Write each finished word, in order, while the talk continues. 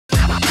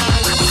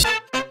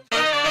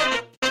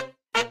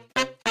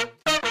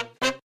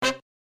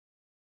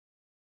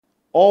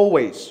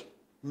Always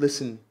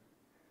listen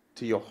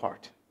to your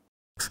heart.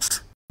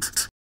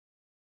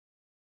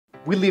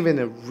 We live in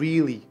a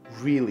really,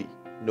 really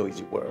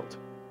noisy world.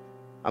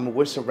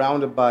 We're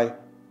surrounded by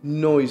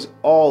noise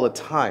all the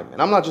time.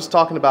 And I'm not just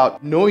talking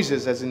about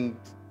noises as in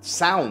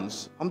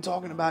sounds. I'm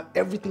talking about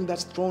everything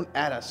that's thrown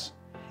at us.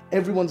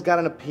 Everyone's got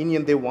an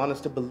opinion they want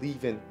us to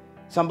believe in.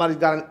 Somebody's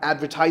got an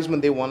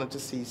advertisement they wanted to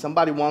see.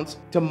 Somebody wants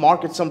to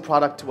market some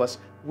product to us.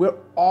 We're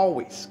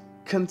always,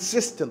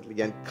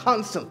 consistently and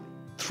constantly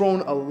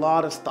thrown a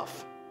lot of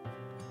stuff.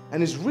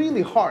 And it's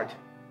really hard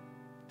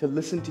to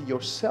listen to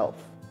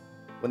yourself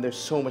when there's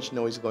so much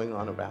noise going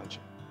on around you.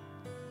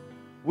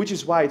 Which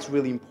is why it's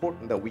really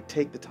important that we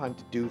take the time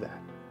to do that.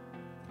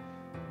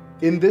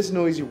 In this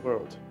noisy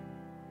world,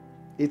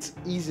 it's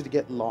easy to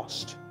get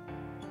lost.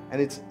 And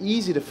it's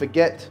easy to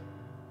forget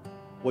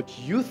what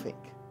you think,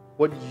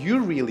 what you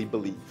really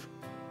believe.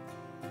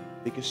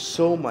 Because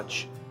so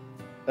much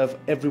of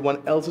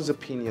everyone else's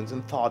opinions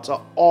and thoughts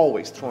are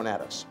always thrown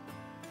at us.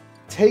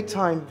 Take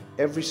time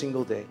every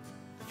single day,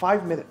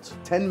 5 minutes,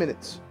 10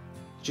 minutes,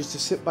 just to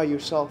sit by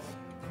yourself,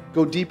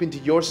 go deep into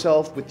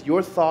yourself with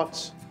your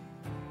thoughts,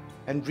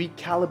 and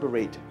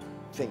recalibrate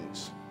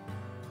things.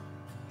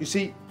 You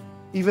see,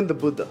 even the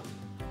Buddha,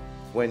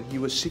 when he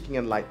was seeking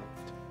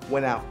enlightenment,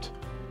 went out.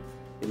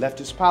 He left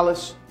his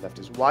palace, left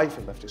his wife,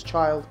 and left his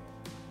child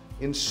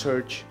in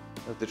search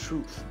of the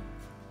truth.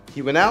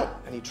 He went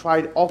out and he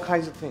tried all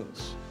kinds of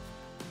things.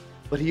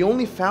 But he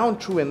only found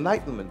true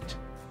enlightenment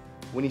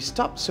when he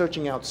stopped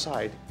searching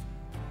outside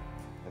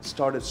and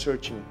started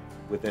searching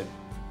within.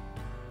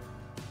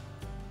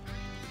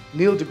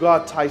 Neil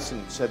deGrasse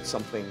Tyson said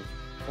something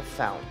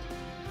profound.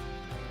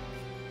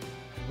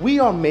 We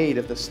are made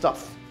of the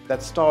stuff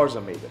that stars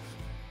are made of.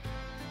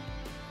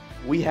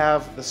 We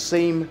have the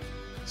same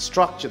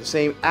structure, the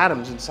same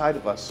atoms inside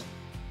of us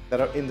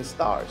that are in the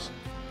stars.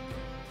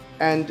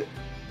 And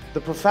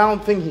the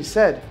profound thing he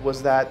said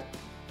was that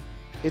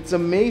it's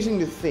amazing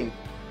to think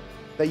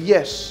that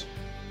yes,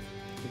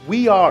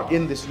 we are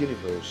in this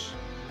universe,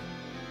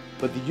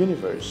 but the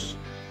universe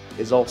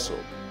is also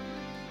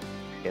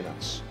in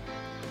us.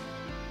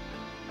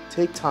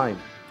 Take time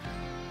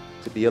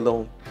to be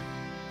alone,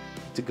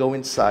 to go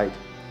inside,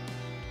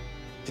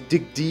 to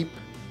dig deep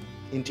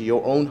into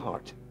your own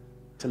heart,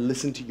 to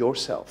listen to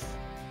yourself.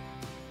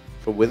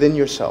 For within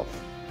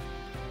yourself,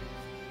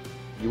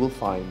 you will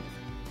find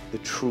the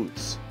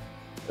truths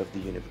of the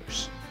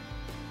universe.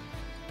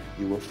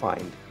 You will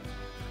find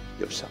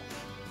yourself.